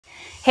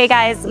Hey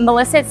guys,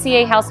 Melissa at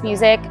CA House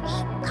Music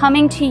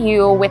coming to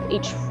you with a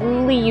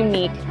truly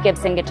unique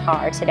Gibson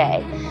guitar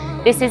today.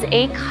 This is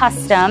a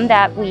custom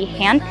that we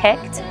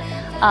hand-picked,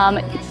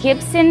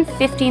 Gibson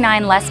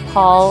 59 Les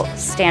Paul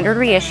standard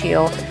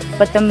reissue,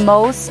 but the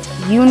most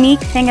unique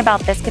thing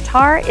about this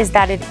guitar is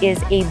that it is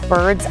a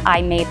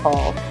Birdseye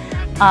Maple.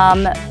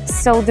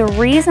 So the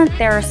reason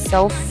there are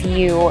so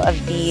few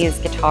of these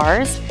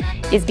guitars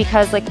is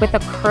because, like with a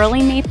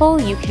curly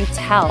maple, you can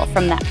tell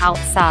from the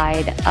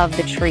outside of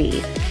the tree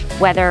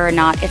whether or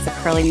not it's a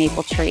curly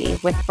maple tree.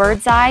 With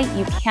Birdseye,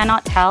 you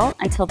cannot tell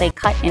until they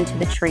cut into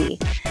the tree.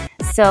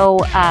 So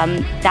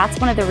that's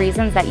one of the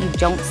reasons that you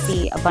don't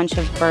see a bunch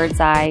of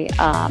Birdseye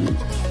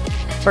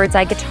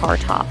guitar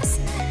tops.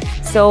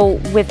 So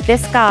with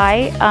this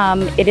guy,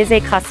 it is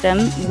a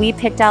custom. We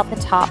picked out the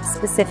top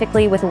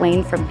specifically with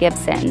Wayne from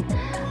Gibson.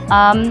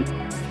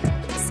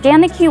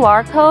 Scan the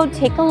QR code,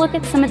 take a look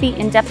at some of the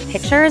in-depth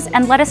pictures,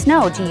 and let us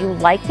know, do you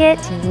like it?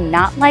 Do you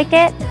not like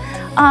it?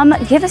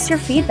 Give us your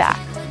feedback.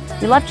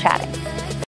 We love chatting.